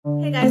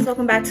Hey guys,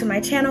 welcome back to my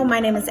channel. My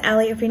name is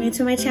Allie if you're new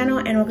to my channel,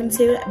 and welcome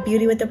to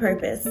Beauty with a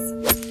Purpose.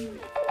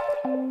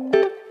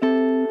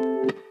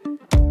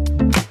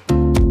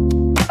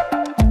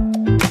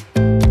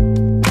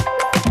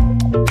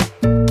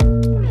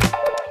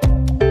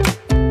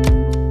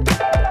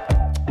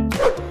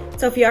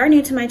 So if you are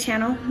new to my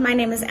channel, my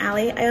name is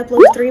Allie. I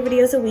upload 3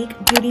 videos a week,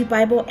 beauty,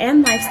 Bible,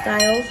 and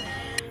lifestyle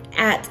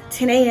at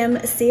 10 a.m.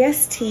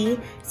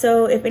 CST.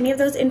 So if any of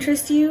those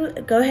interest you,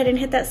 go ahead and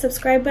hit that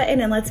subscribe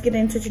button and let's get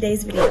into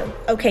today's video.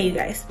 Okay, you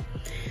guys.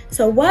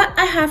 So what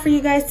I have for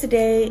you guys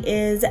today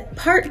is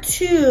part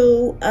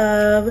 2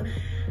 of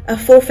a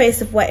full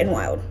face of Wet n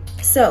Wild.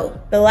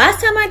 So the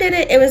last time I did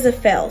it, it was a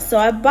fail. So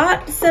I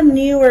bought some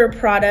newer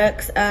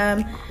products,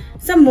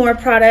 some more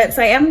products.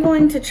 I am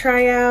going to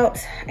try out,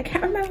 I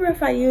can't remember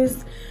if I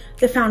used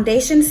the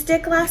foundation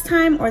stick last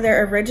time or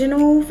their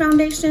original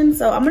foundation.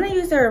 So I'm gonna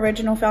use their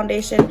original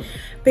foundation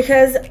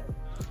because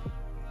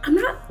I'm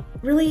not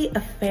really a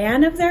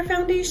fan of their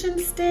foundation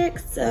stick,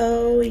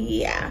 so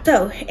yeah.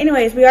 So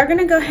anyways, we are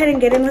gonna go ahead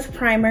and get in with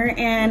primer,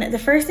 and the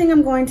first thing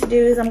I'm going to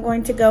do is I'm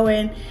going to go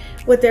in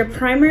with their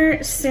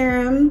primer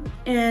serum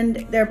and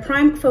their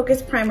Prime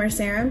Focus Primer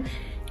Serum,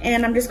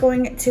 and I'm just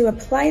going to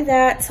apply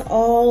that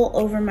all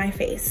over my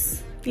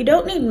face. You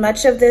don't need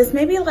much of this,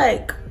 maybe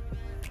like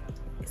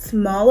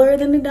smaller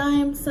than a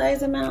dime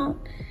size amount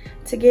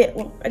to get,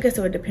 well, I guess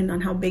it would depend on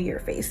how big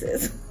your face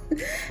is.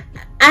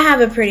 I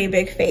have a pretty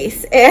big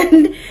face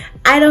and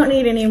I don't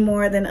need any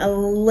more than a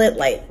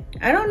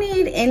I don't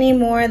need any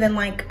more than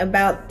like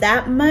about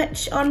that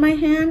much on my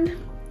hand.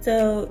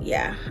 So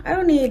yeah, I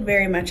don't need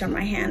very much on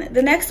my hand.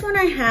 The next one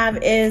I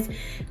have is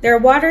their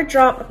Water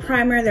Drop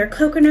Primer, their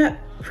Coconut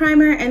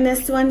Primer, and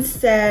this one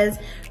says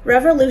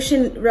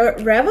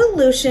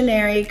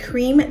revolutionary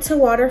cream to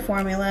water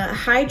formula,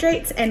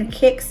 hydrates and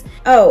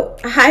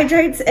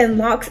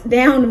locks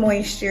down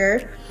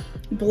moisture,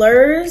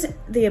 blurs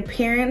the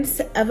appearance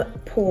of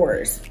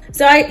pores.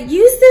 So I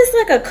used this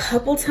like a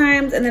couple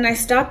times and then I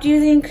stopped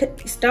using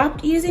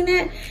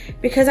it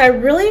because I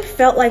really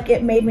felt like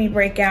it made me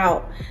break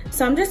out.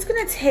 So I'm just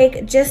gonna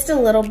take just a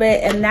little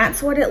bit, and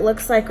that's what it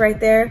looks like right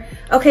there.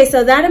 Okay,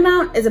 so that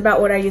amount is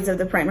about what I use of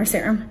the primer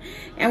serum,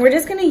 and we're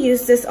just gonna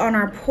use this on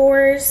our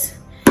pores.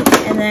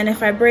 And then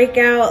if I break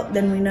out,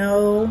 then we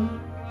know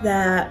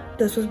that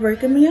this was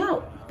breaking me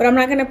out. But I'm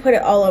not gonna put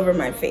it all over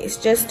my face,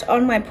 just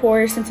on my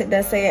pores, since it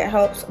does say it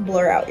helps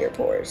blur out your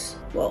pores.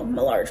 Well,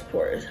 my large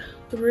pores.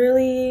 It's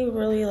really,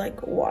 really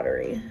like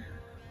watery,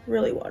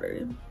 really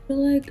watery. I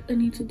feel like I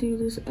need to do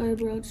this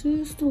eyebrow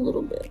just a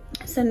little bit.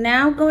 So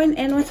now going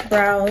in with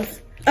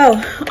brows.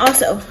 Oh,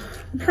 also,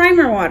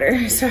 primer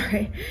water,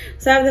 sorry.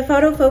 So I have the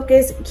Photo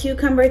Focus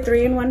Cucumber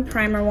 3-in-1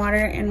 Primer Water,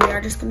 and we are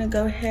just gonna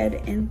go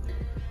ahead and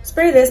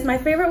spray this. My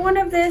favorite one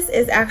of this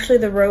is actually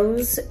the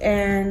rose,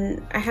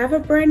 and I have a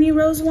brand new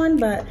rose one,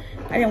 but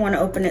I didn't want to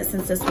open it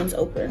since this one's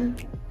open.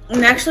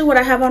 And actually what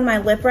I have on my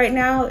lip right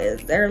now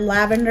is their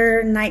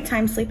Lavender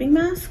Nighttime Sleeping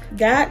Mask.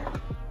 That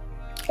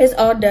is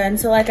all done.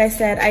 So like I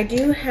said, I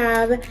do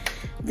have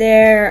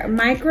their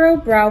Micro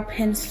Brow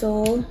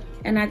Pencil,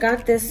 and I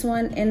got this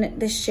one in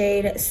the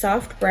shade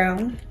Soft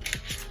Brown.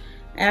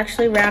 I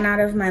actually ran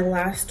out of my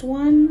last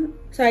one.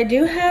 So I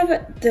do have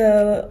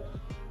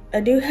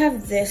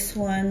this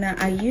one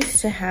that I used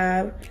to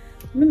have.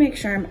 Let me make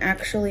sure I'm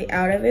actually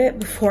out of it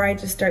before I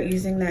just start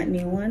using that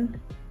new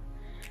one.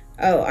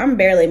 Oh, I'm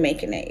barely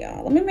making it,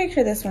 y'all. Let me make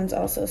sure this one's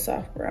also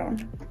soft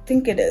brown. I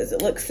think it is,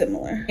 it looks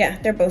similar. Yeah,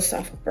 they're both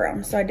soft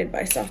brown, so I did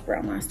buy soft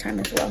brown last time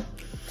as well.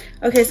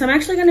 Okay, so I'm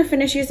actually gonna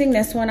finish using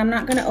this one. I'm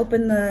not gonna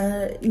open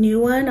the new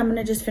one. I'm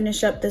gonna just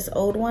finish up this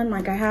old one.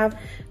 Like, I have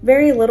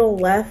very little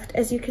left,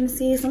 as you can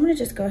see. So I'm gonna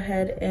just go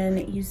ahead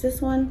and use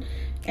this one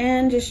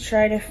and just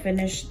try to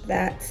finish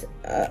that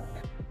up.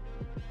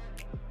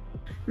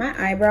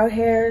 My eyebrow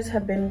hairs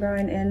have been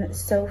growing in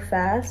so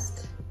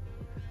fast.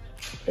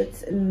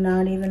 It's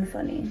not even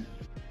funny.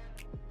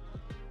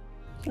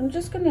 So I'm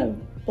just gonna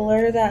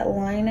blur that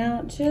line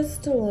out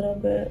just a little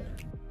bit.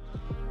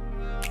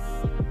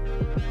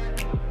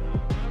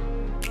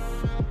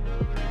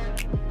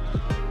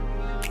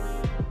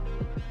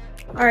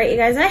 All right, you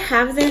guys, I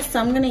have this,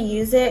 so I'm gonna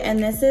use it, and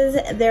this is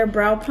their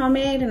brow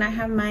pomade, and I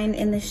have mine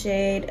in the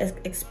shade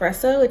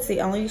Espresso. It's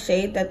the only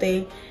shade that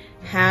they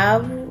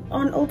have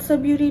on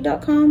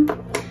ultabeauty.com,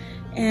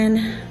 and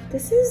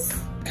this is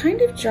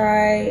kind of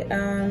dry.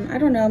 I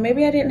don't know,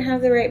 maybe I didn't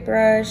have the right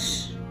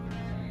brush.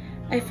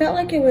 I felt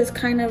like it was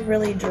kind of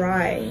really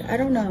dry. I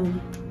don't know,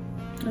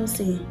 we'll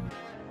see.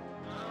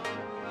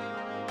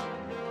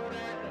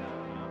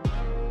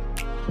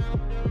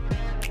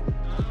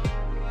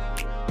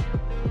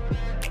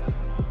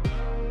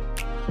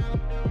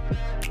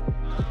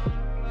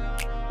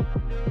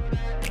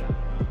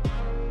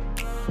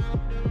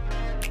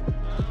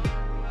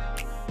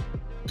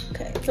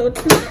 So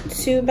it's not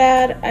too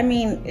bad. I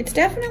mean, it's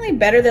definitely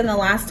better than the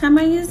last time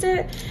I used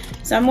it.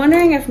 So I'm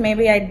wondering if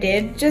maybe I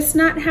did just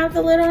not have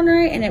the lid on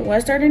right and it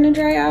was starting to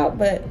dry out,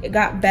 but it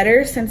got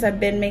better since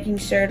I've been making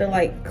sure to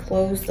like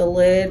close the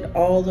lid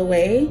all the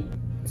way.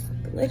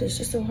 lid is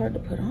just so hard to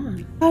put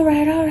on. All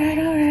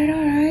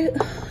right.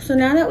 So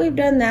now that we've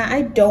done that,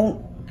 I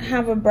don't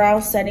have a brow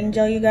setting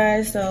gel, you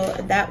guys, so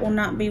that will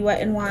not be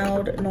Wet n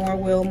Wild, nor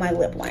will my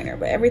lip liner,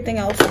 but everything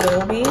else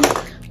will be.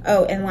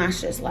 Oh, and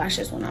lashes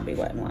will not be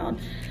Wet n Wild.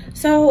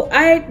 So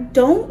I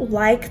don't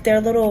like their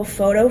little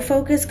photo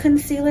focus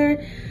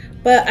concealer,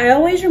 but I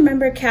always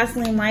remember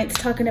Kathleen Lights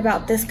talking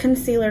about this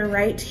concealer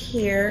right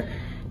here,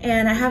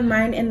 and I have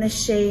mine in the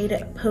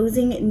shade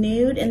Posing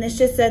Nude, and this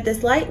just said,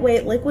 this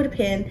lightweight liquid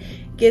pen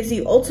gives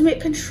you ultimate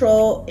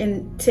control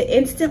to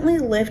instantly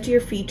lift your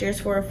features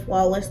for a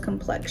flawless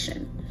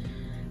complexion.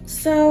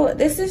 So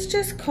this is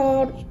just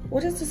called,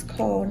 what is this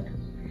called?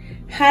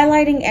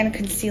 Highlighting and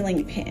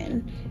Concealing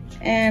Pen.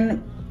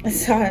 And I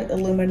saw it,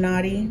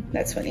 Illuminati.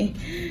 That's funny.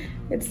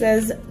 It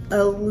says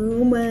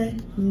Illuminati.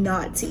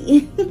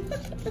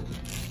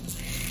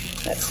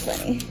 That's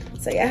funny.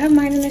 So yeah, I have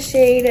mine in the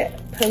shade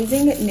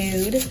Posing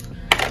Nude.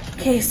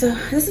 Okay, so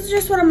this is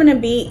just what I'm gonna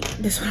be.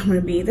 This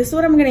is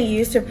what I'm gonna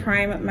use to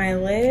prime my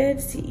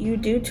lids. You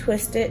do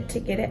twist it to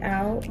get it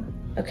out.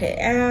 Okay,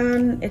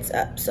 and it's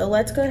up. So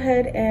let's go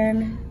ahead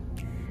and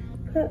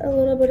put a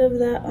little bit of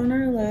that on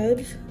our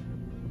lids.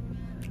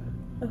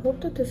 I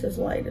hope that this is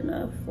light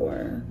enough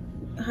for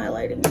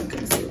highlighting and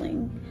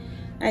concealing.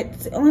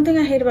 It's the only thing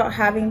I hate about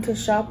having to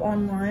shop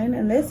online,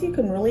 and this you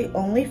can really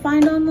only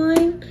find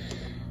online.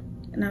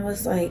 And I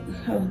was like,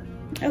 oh,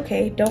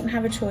 okay, don't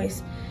have a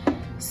choice.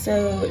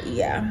 So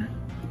yeah,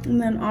 and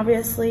then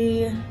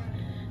obviously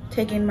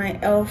taking my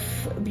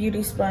e.l.f.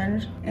 beauty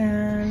sponge,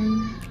 and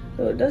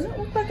so it doesn't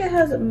look like it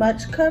has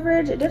much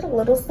coverage. It did a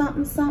little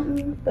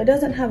something, but it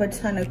doesn't have a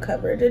ton of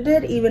coverage. It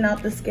did even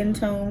out the skin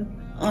tone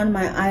on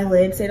my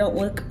eyelids. They don't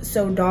look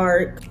so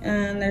dark,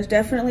 and there's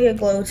definitely a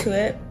glow to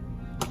it.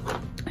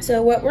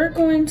 So what we're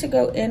going to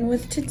go in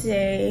with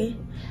today,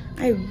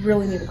 I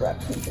really need to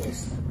grab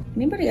tweezers.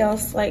 Anybody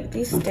else like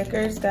these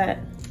stickers that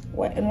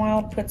Wet n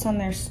Wild puts on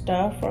their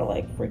stuff are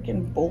like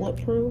freaking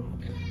bulletproof?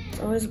 It's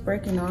always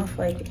breaking off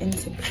like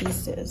into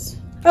pieces.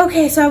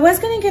 Okay, so I was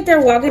gonna get their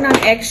Walking on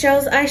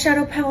Eggshells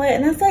eyeshadow palette,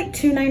 and that's like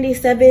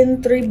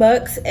 $2.97,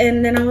 $3,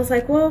 and then I was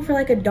like, well, for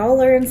like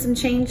 $1 and some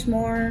change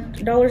more,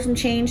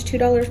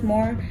 $2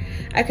 more,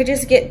 I could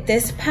just get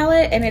this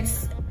palette, and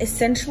it's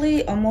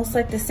essentially almost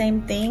like the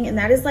same thing, and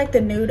that is like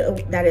the nude,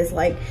 and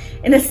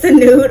it's the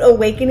Nude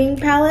Awakening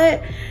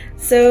palette.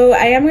 So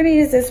I am going to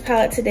use this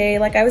palette today.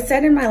 Like I was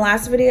said in my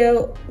last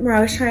video where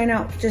I was trying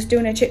out, just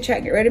doing a chit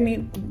chat, get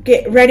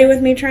ready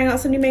with me trying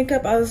out some new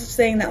makeup, I was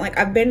saying that like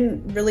I've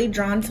been really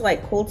drawn to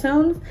like cool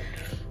tones.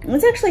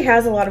 This actually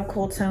has a lot of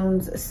cool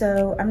tones,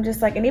 so I'm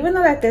just like, and even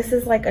though that this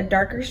is like a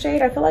darker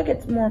shade, I feel like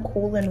it's more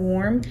cool than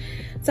warm.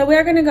 So we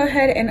are going to go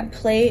ahead and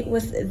play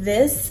with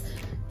this.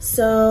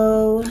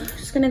 So I'm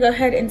just gonna go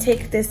ahead and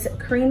take this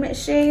cream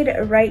shade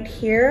right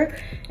here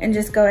and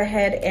just go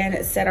ahead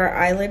and set our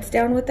eyelids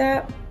down with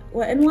that.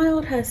 Wet n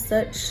Wild has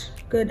such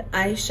good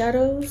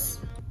eyeshadows.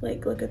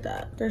 Like, look at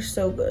that, they're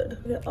so good.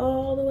 Get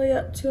all the way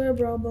up to our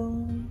brow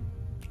bone,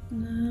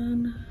 and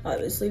then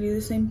obviously do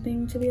the same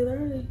thing to the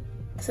other eye.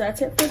 So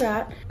that's it for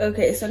that.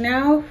 Okay, so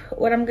now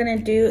what I'm gonna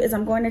do is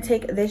I'm going to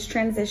take this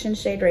transition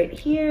shade right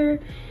here,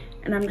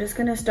 and I'm just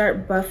gonna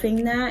start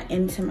buffing that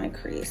into my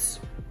crease.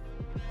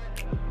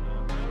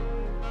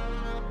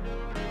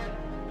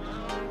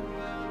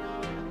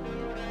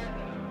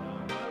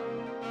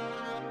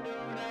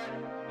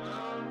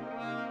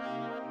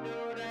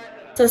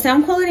 So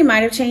sound quality might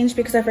have changed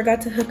because I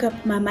forgot to hook up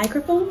my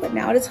microphone, but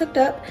now it is hooked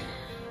up.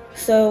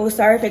 So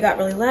sorry if it got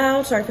really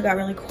loud, sorry if it got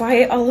really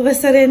quiet all of a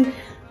sudden,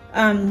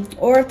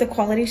 or if the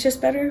quality is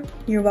just better,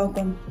 you're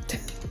welcome.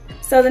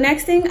 So the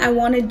next thing I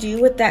want to do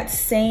with that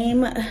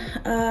same,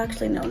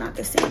 actually no, not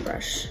the same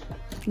brush.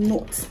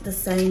 Not the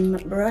same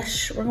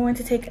brush. We're going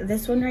to take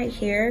this one right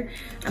here.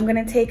 I'm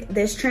going to take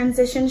this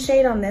transition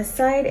shade on this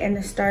side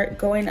and start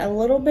going a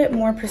little bit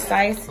more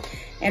precise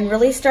and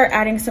really start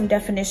adding some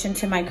definition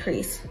to my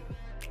crease.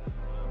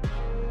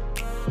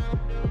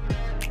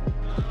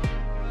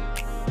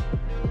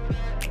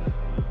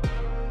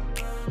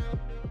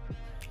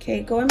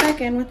 Okay, going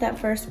back in with that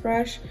first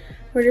brush,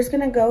 we're just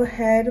gonna go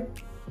ahead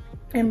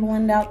and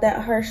blend out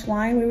that harsh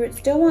line. We would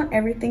still want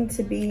everything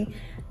to be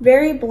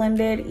very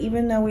blended,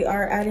 even though we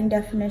are adding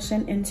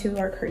definition into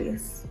our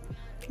crease.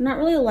 I'm not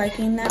really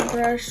liking that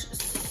brush,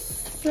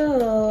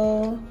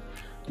 so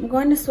I'm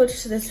going to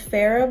switch to this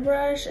Farrah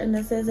brush, and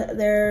this is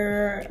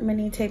their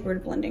mini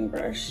tapered blending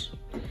brush.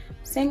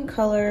 Same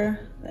color,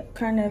 that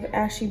kind of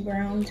ashy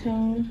brown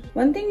tone.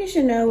 One thing you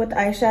should know with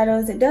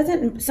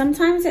eyeshadows,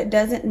 sometimes it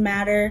doesn't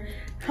matter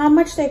how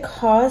much they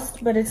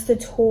cost, but it's the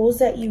tools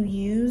that you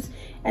use.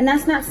 And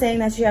that's not saying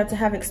that you have to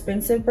have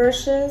expensive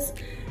brushes,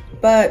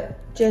 but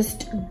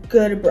just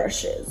good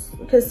brushes.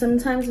 Because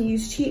sometimes you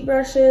use cheap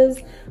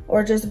brushes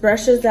or just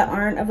brushes that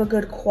aren't of a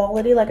good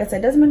quality. Like I said,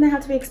 it doesn't mean they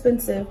have to be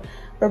expensive,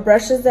 but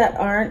brushes that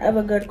aren't of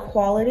a good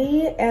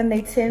quality and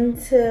they tend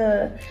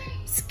to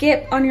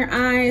skip on your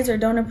eyes or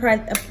don't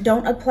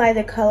apply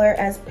the color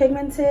as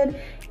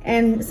pigmented,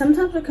 And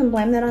sometimes we can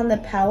blame that on the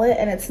palette,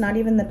 and it's not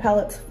even the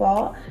palette's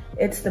fault,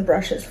 it's the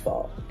brush's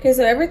fault. Okay,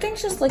 so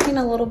everything's just looking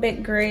a little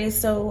bit gray.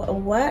 So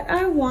what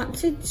I want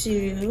to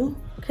do,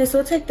 okay, so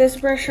we'll take this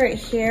brush right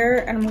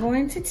here, and I'm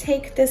going to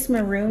take this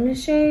maroon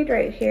shade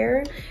right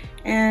here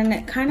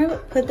and kind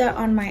of put that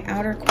on my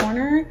outer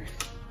corner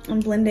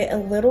and blend it a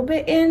little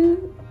bit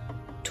in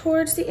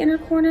towards the inner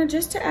corner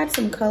just to add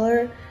some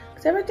color,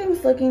 because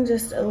everything's looking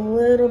just a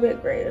little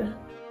bit gray.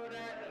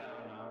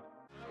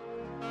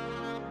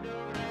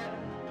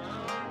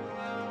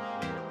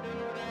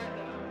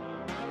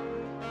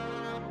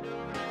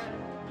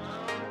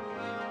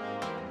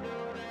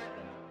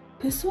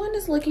 This one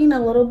is looking a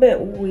little bit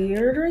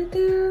weird right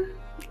there,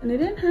 and it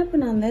didn't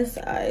happen on this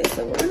eye,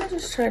 so we're gonna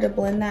just try to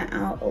blend that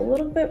out a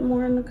little bit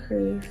more in the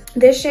crease.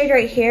 This shade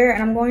right here,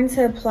 and I'm going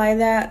to apply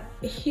that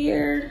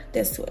here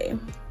this way.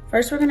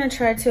 First, we're gonna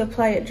try to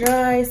apply it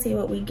dry, see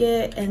what we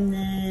get, and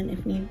then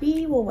if need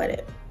be, we'll wet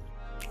it.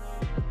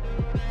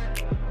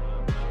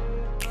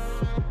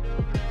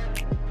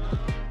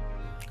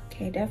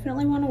 Okay,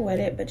 definitely want to wet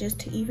it, but just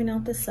to even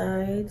out the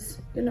sides.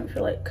 Didn't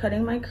feel like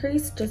cutting my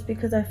crease just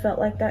because I felt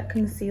like that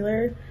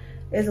concealer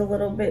is a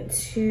little bit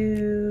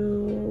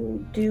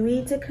too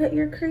dewy to cut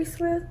your crease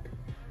with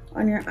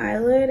on your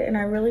eyelid, and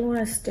I really want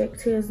to stick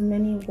to as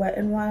many Wet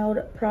n Wild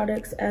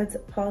products as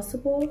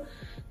possible,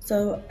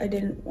 so I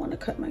didn't want to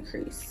cut my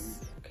crease.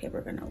 Okay, we're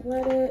gonna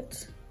wet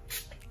it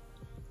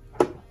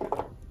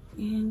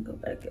and go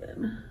back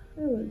in.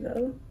 There we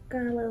go.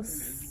 Got a little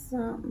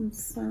something,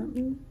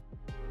 something.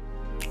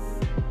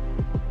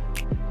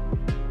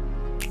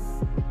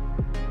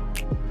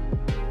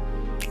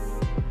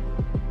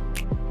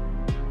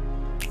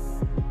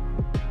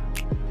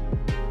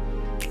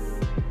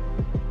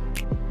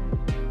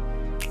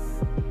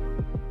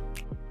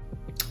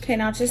 Okay,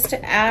 now just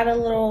to add a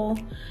little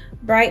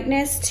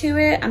brightness to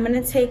it, I'm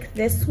gonna take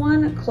this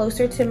one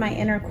closer to my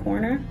inner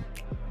corner.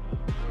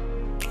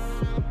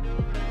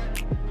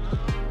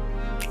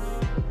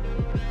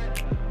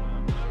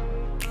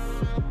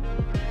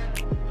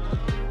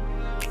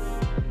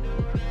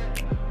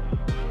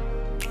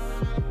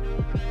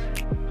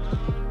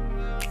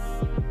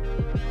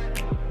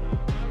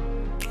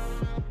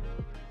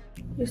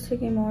 Just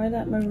taking more of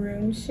that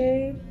maroon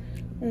shade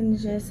and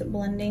just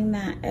blending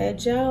that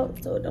edge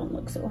out so it don't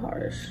look so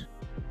harsh.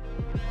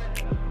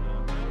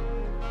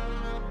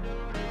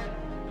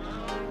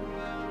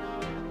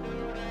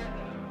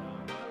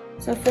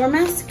 So for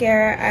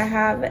mascara, I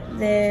have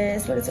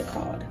this, what is it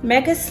called?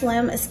 Mega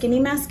Slim Skinny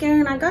Mascara,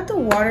 and I got the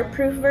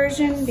waterproof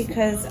version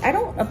because I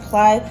don't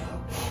apply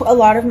a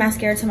lot of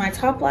mascara to my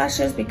top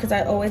lashes because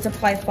I always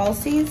apply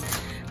falsies.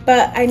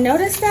 But I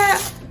noticed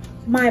that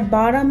my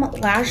bottom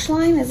lash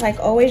line is like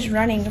always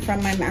running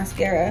from my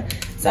mascara.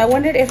 So I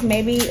wondered if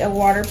maybe a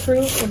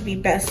waterproof would be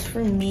best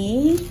for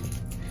me.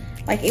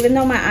 Like even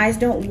though my eyes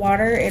don't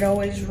water, it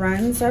always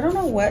runs. So I don't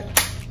know what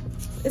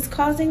is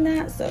causing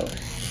that. So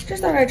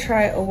just thought I'd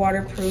try a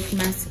waterproof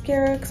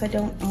mascara because I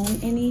don't own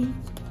any.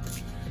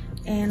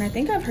 And I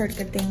think I've heard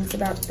good things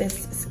about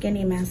this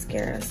skinny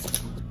mascara.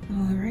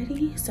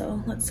 Alrighty,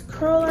 so let's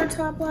curl our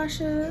top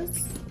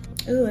lashes.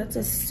 Ooh, that's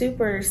a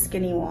super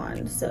skinny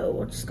one. So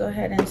we'll just go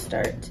ahead and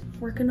start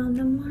working on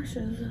them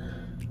lashes.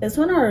 This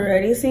one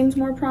already seems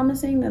more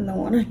promising than the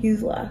one I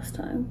used last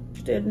time.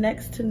 It did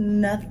next to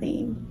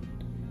nothing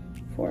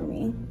for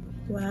me.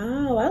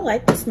 Wow, I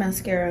like this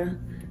mascara.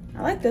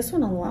 I like this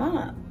one a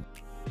lot.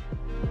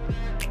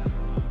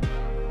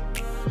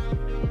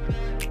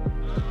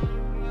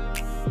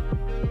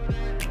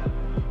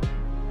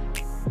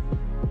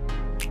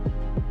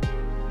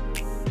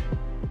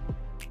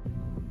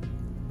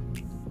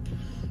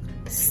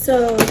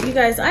 So you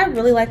guys, I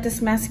really like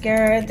this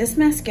mascara. This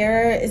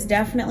mascara is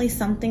definitely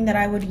something that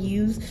I would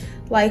use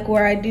like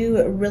where I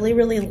do really,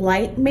 really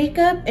light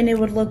makeup and it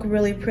would look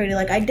really pretty.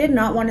 Like I did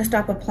not want to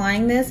stop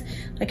applying this.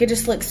 Like it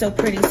just looks so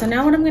pretty. So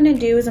now what I'm gonna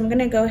do is I'm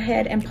gonna go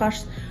ahead and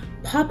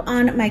pop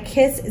on my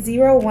Kiss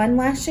 01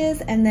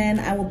 lashes and then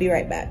I will be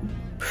right back.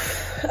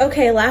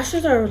 Okay,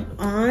 lashes are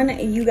on,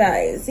 you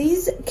guys.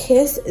 These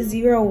Kiss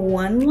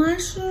 01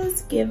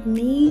 lashes give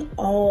me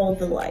all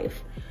the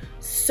life.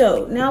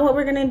 So now what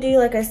we're gonna do,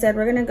 like I said,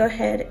 we're gonna go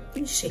ahead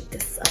and shake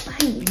this up. I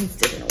haven't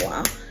used it in a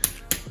while.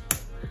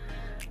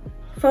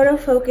 Photo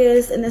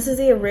Focus, and this is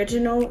the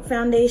original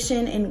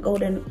foundation in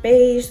Golden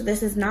Beige. So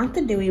this is not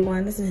the dewy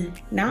one. This is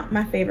not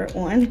my favorite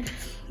one.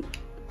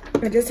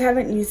 I just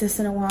haven't used this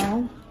in a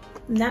while.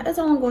 And that is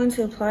all I'm going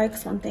to apply,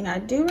 because one thing I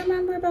do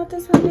remember about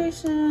this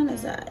foundation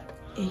is that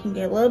it can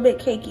get a little bit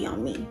cakey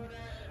on me.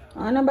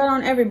 I don't know about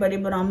on everybody,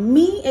 but on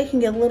me, it can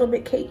get a little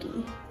bit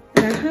cakey.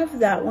 And I have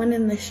that one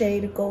in the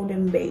shade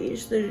Golden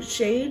Beige. The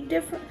shade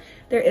different,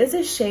 there is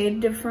a shade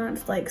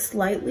difference like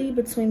slightly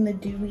between the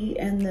dewy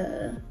and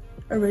the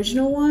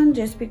original one,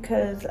 just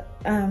because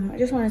I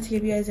just wanted to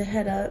give you guys a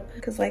head up,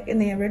 because like in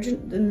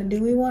the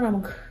dewy one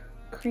I'm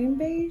cream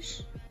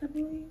beige, I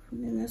believe,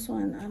 and in this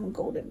one I'm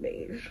golden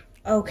beige.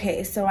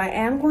 Okay, so I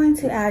am going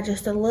to add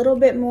just a little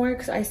bit more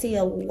because I see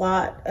a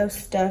lot of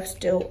stuff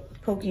still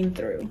poking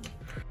through.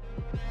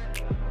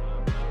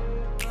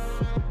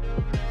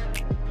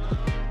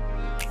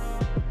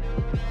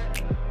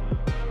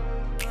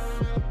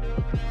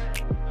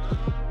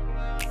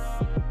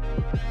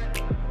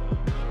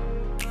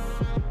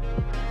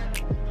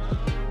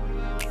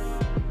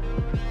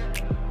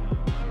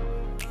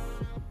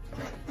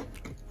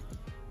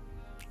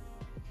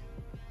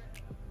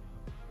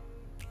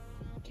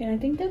 Okay, I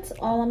think that's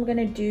all I'm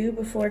gonna do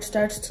before it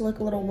starts to look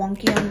a little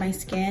wonky on my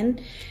skin.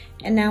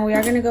 And now we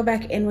are gonna go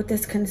back in with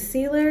this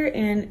concealer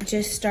and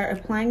just start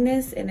applying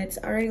this, and it's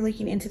already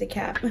leaking into the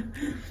cap.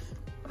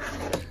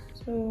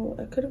 So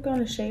I could have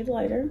gone a shade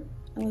lighter,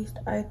 at least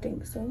I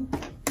think so.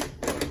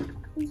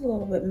 It's a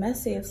little bit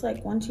messy. It's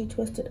like once you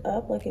twist it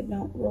up, like it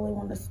don't really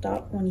want to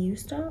stop when you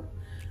stop.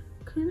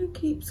 Kind of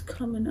keeps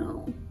coming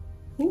out.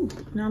 Ooh,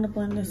 now to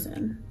blend this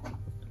in.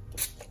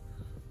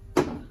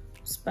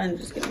 Sponge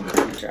is getting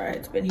pretty dry.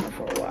 It's been here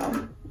for a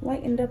while.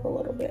 Lightened up a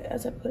little bit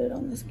as I put it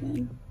on the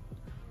skin.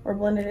 Or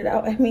blended it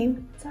out, I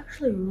mean. It's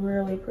actually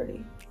really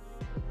pretty.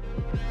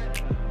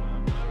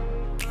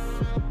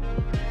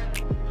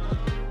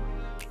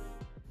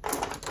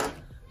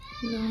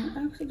 No,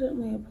 I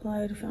accidentally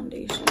applied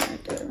foundation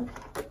right there.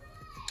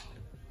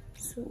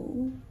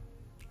 So,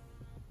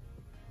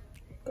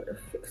 gotta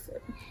fix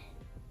it.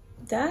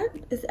 That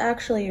is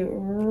actually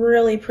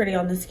really pretty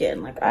on the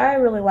skin. Like, I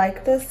really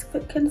like this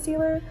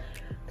concealer.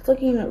 It's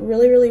looking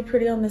really, really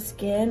pretty on the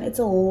skin. It's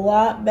a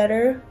lot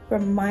better for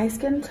my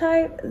skin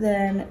type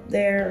than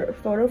their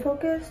Photo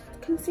Focus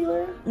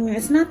concealer. I mean,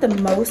 it's not the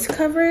most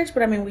coverage,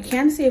 but I mean, we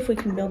can see if we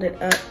can build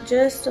it up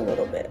just a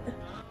little bit.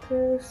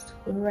 Just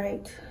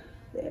right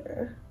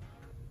there.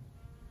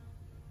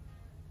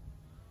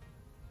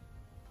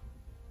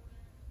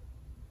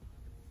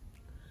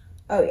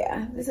 Oh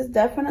yeah, this is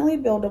definitely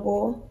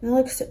buildable. It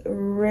looks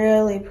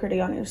really pretty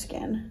on your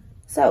skin.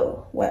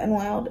 So, Wet n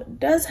Wild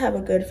does have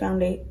a good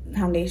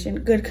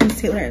foundation, good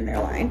concealer in their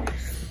line.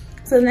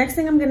 So the next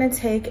thing I'm gonna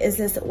take is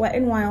this Wet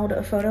n Wild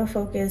Photo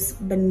Focus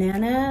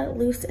Banana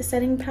Loose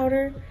Setting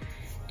Powder.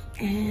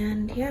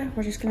 And yeah,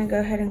 we're just gonna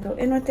go ahead and go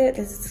in with it.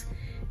 This is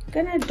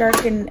gonna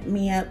darken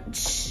me up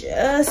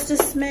just a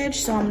smidge,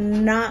 so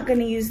I'm not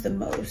gonna use the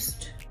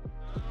most.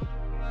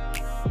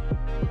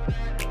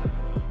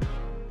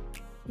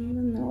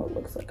 Even though it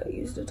looks like I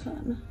used a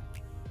ton.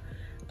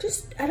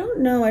 Just, I don't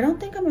know, I don't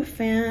think I'm a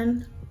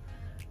fan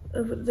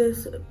of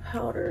this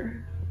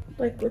powder.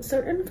 Like with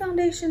certain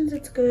foundations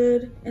it's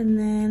good, and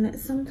then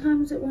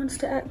sometimes it wants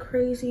to act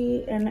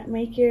crazy and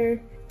make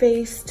your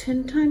face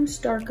 10 times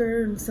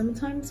darker, and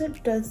sometimes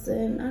it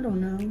doesn't. I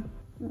don't know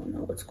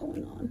what's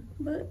going on,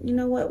 but you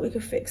know what, we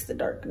could fix the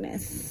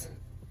darkness.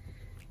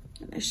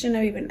 And I shouldn't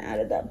have even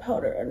added that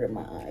powder under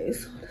my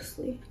eyes,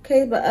 honestly.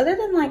 Okay, but other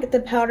than like the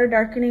powder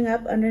darkening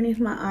up underneath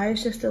my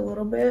eyes just a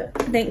little bit,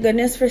 thank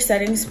goodness for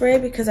setting spray,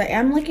 because I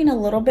am looking a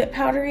little bit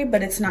powdery,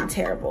 but it's not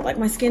terrible. Like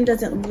my skin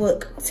doesn't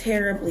look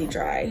terribly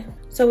dry.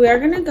 So we are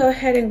gonna go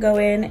ahead and go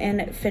in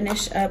and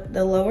finish up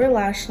the lower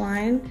lash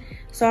line.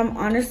 So I'm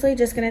honestly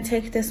just gonna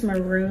take this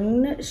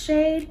maroon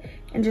shade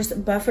and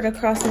just buff it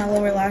across my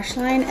lower lash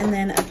line and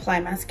then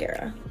apply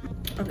mascara.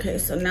 Okay,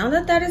 so now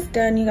that that is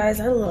done, you guys,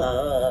 I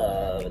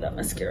love that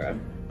mascara.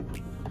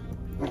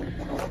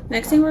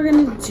 Next thing we're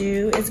gonna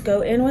do is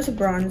go in with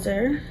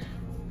bronzer.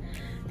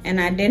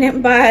 And I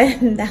didn't buy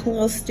that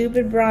little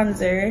stupid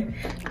bronzer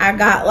I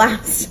got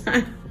last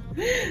time.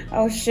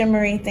 Oh,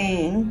 shimmery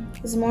thing.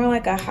 It's more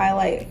like a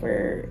highlight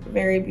for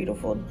very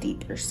beautiful,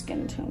 deeper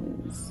skin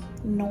tones.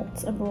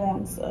 Not a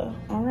bronzer.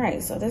 All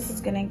right, so this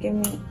is gonna give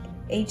me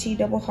HE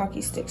double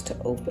hockey sticks to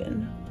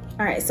open.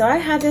 All right, so I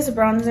had this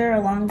bronzer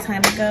a long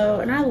time ago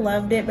and I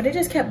loved it, but it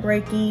just kept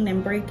breaking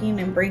and breaking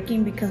and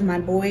breaking because my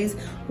boys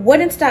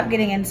wouldn't stop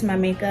getting into my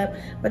makeup.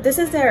 But this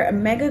is their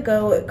Mega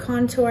Go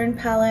contouring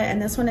palette,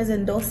 and this one is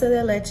in Dulce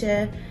de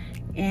Leche.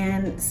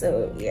 And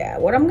so yeah,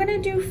 what I'm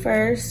gonna do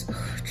first,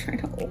 trying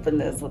to open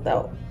this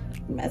without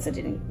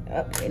messing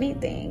up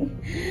anything,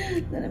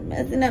 then I'm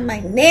messing up my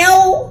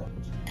nail.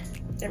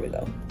 There we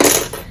go.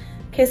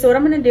 Okay, so what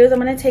I'm gonna do is I'm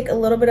gonna take a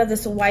little bit of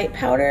this white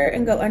powder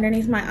and go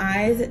underneath my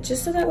eyes,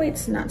 just so that way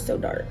it's not so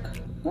dark.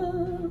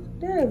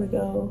 There we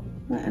go.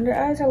 My under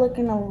eyes are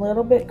looking a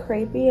little bit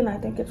crepey, and I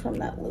think it's from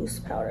that loose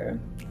powder.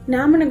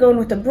 Now I'm gonna go in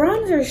with the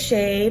bronzer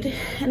shade,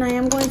 and I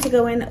am going to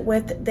go in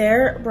with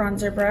their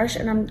bronzer brush,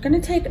 and I'm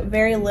gonna take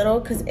very little,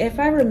 because if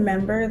I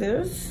remember,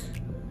 this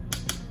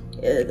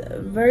is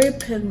very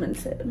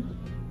pigmented.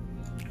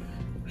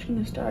 I'm just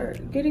gonna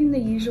start getting the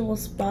usual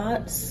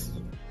spots.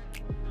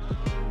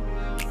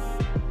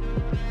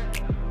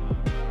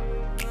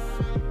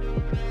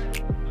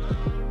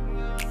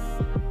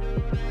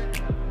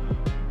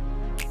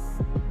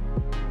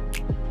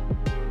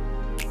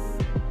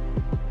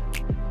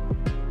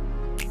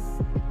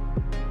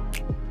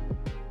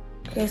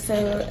 Okay,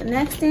 so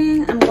next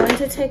thing, I'm going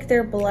to take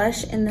their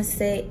blush in the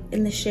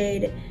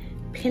shade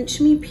Pinch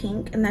Me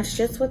Pink, and that's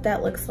just what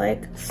that looks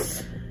like.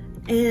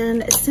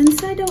 And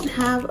since I don't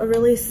have a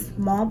really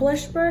small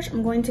blush brush,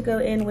 I'm going to go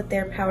in with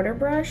their powder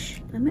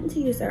brush. I meant to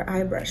use their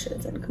eye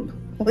brushes and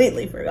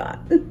completely forgot.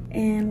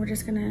 And we're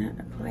just gonna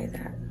apply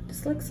that.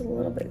 This looks a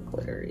little bit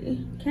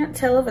glittery. Can't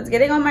tell if it's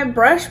getting on my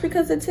brush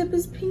because the tip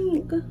is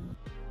pink.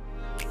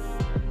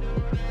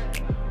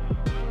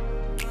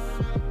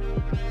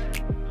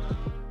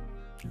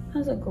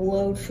 Has a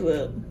glow to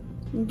it.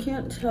 You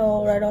can't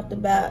tell right off the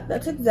bat.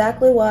 That's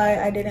exactly why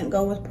I didn't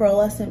go with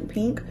pearlescent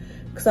pink,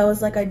 because I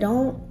was like, I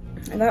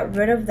got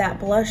rid of that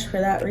blush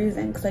for that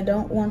reason, because I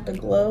don't want the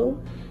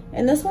glow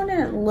And this one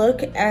didn't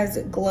look as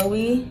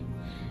glowy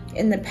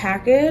in the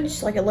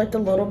package. Like, it looked a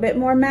little bit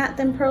more matte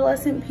than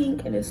Pearlescent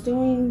Pink, and it's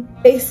doing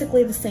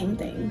basically the same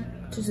thing,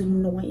 which is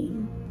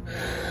annoying.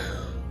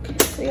 Okay,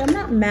 so yeah, I'm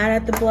not mad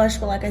at the blush,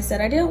 but like I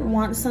said, I didn't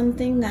want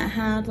something that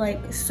had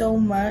like so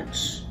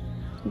much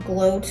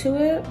glow to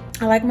it.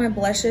 I like my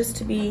blushes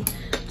to be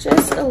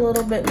just a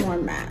little bit more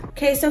matte.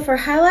 Okay, so for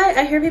highlight,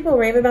 I hear people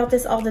rave about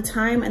this all the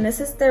time, and this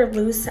is their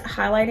loose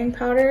highlighting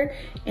powder,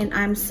 and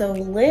I'm So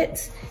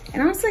Lit.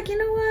 And I was like, you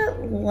know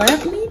what?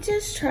 Let me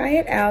just try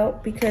it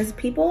out because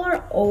people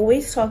are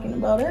always talking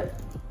about it.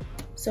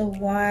 So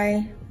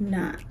why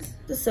not?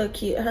 This is so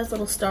cute. It has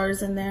little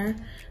stars in there.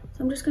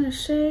 So I'm just gonna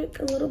shake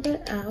a little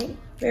bit out.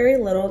 Very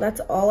little, that's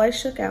all I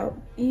shook out.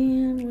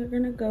 And we're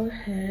gonna go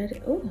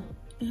ahead, oh,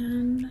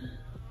 and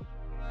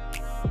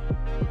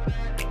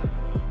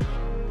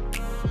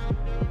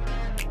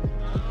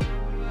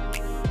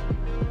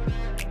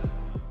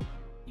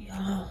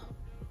y'all.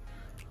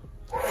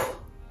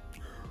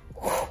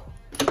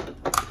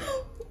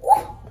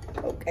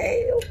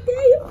 Okay.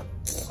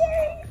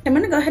 I'm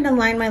gonna go ahead and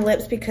line my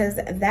lips because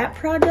that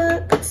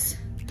product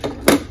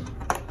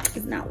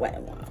is not Wet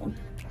n Wild.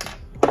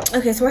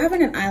 Okay, so we're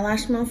having an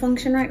eyelash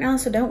malfunction right now,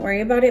 so don't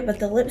worry about it. But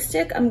the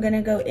lipstick I'm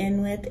gonna go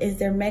in with is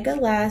their Mega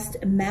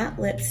Last Matte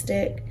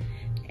Lipstick.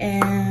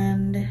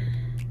 And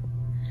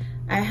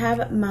I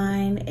have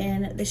mine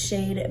in the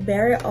shade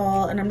Bare It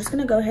All. And I'm just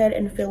gonna go ahead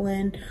and fill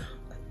in,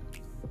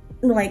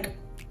 like,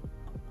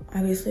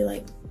 obviously,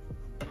 like,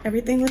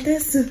 everything with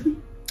this.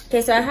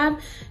 Okay, so I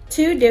have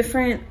two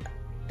different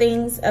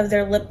things of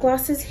their lip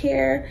glosses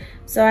here.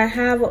 So I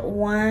have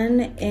one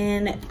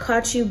in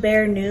Caught You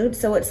Bare Nude,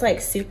 so it's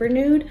like super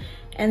nude.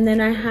 And then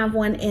I have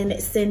one in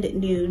Send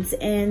Nudes.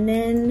 And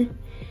then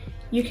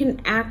you can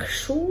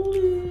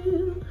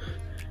actually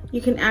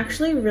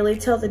really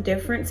tell the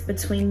difference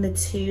between the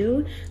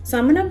two. So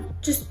I'm gonna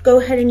just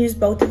go ahead and use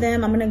both of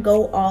them. I'm gonna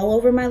go all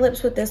over my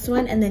lips with this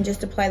one and then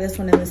just apply this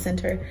one in the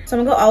center. So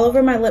I'm gonna go all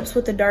over my lips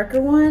with the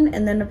darker one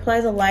and then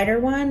apply the lighter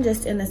one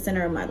just in the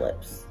center of my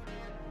lips.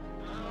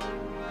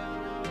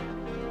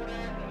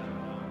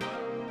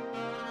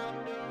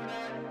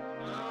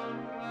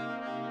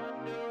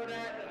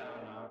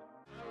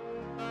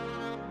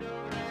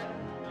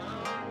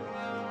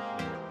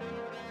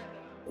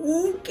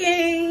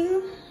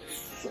 Okay.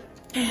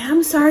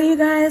 I'm sorry, you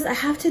guys. I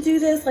have to do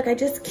this. Like, I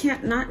just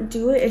can't not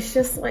do it. It's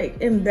just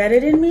like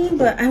embedded in me.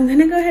 But I'm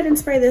gonna go ahead and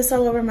spray this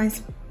all over my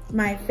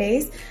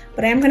face.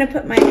 But I am gonna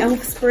put my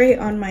e.l.f. spray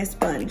on my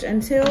sponge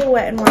until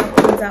Wet n Wild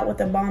comes out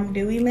with a Balm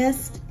Dewy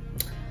Mist.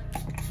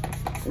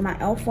 My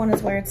e.l.f. one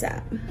is where it's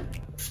at.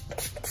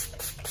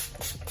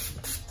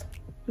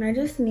 And I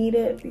just need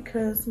it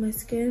because my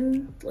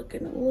skin is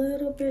looking a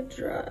little bit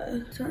dry.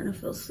 I'm starting to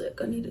feel sick.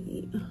 I need to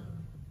eat.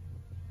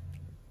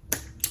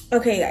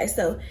 Okay, guys,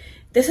 so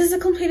this is a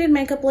completed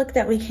makeup look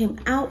that we came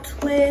out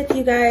with,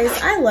 you guys.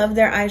 I love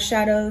their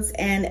eyeshadows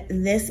and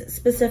this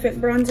specific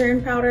bronzer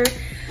and powder.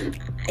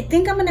 I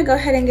think I'm gonna go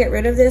ahead and get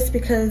rid of this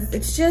because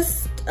it's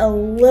just a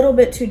little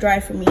bit too dry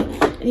for me.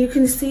 And you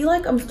can see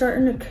like I'm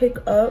starting to kick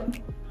up.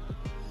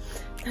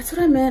 That's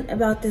what I meant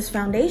about this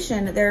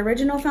foundation. Their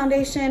original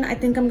foundation, I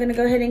think I'm gonna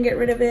go ahead and get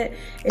rid of it.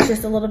 It's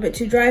just a little bit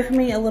too dry for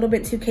me, a little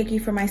bit too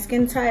cakey for my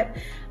skin type.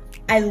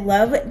 I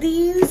love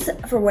these.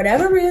 For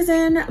whatever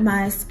reason,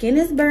 my skin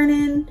is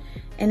burning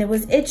and it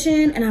was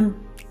itching, and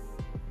I'm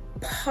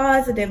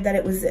positive that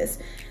it was this.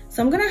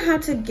 So I'm gonna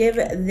have to give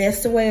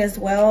this away as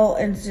well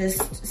and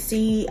just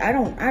see. I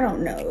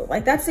don't know.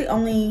 Like, that's the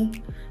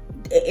only,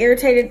 it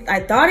irritated.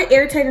 I thought it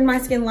irritated my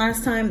skin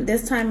last time.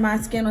 This time my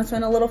skin was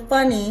feeling a little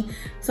funny.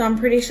 So I'm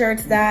pretty sure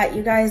it's that.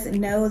 You guys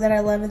know that I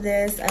love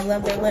this. I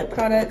love their lip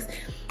products.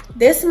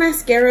 This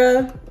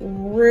mascara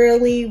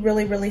really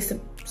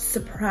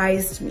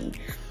surprised me.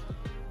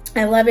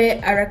 I love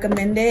it. I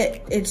recommend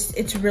it.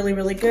 It's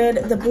really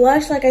good. The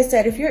blush, like I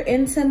said, if you're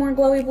into more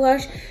glowy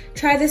blush,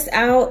 try this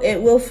out.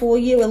 It will fool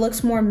you. It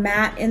looks more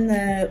matte in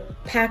the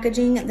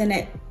packaging than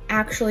it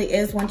actually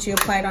is once you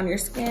apply it on your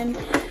skin.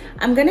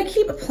 I'm gonna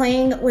keep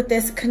playing with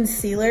this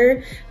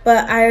concealer,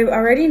 but I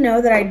already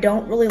know that I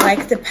don't really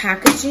like the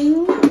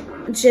packaging,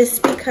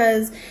 just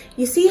because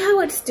you see how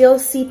it's still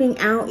seeping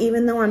out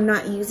even though I'm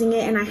not using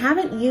it, and I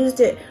haven't used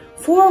it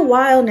for a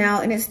while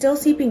now and it's still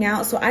seeping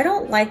out. So I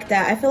don't like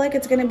that. I feel like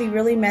it's gonna be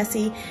really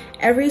messy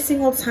every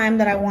single time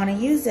that I wanna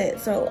use it.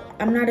 So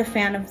I'm not a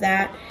fan of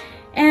that.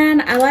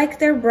 And I like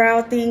their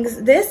brow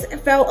things. This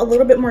felt a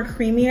little bit more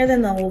creamier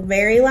than the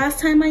very last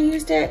time I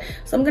used it.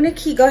 So I'm gonna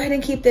go ahead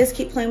and keep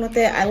playing with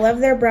it. I love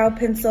their brow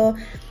pencil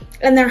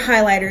and their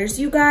highlighters.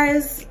 You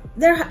guys,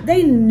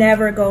 they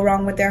never go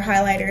wrong with their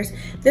highlighters.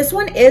 This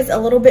one is a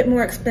little bit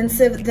more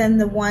expensive than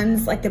the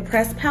ones like the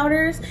pressed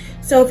powders.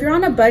 So if you're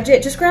on a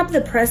budget, just grab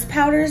the pressed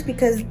powders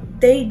because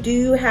they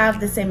do have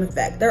the same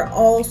effect. They're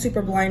all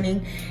super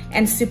blinding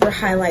and super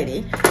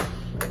highlighty.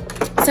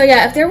 So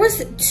yeah, if there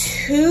was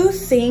two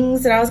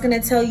things that I was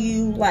gonna tell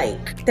you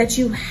like that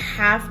you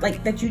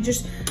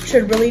just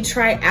should really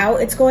try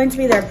out, it's going to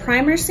be their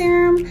primer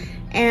serum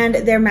and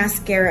their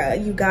mascara.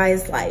 You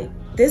guys, like,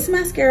 this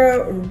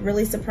mascara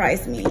really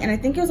surprised me, and I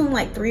think it was only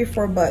like $3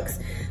 or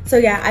 $4. So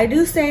yeah, I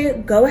do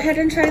say go ahead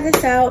and try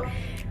this out.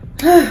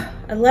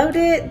 I loved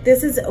it.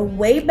 This is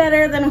way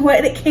better than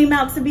what it came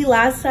out to be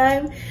last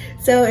time.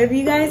 So if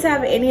you guys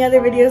have any other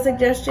video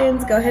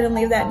suggestions, go ahead and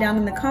leave that down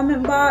in the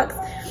comment box.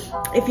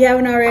 If you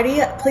haven't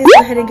already, please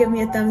go ahead and give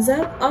me a thumbs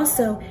up.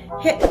 Also,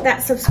 hit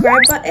that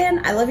subscribe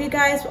button. I love you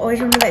guys. Always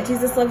remember that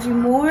Jesus loves you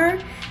more.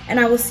 And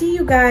I will see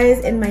you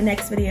guys in my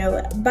next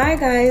video. Bye,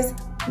 guys.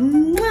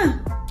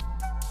 Mwah.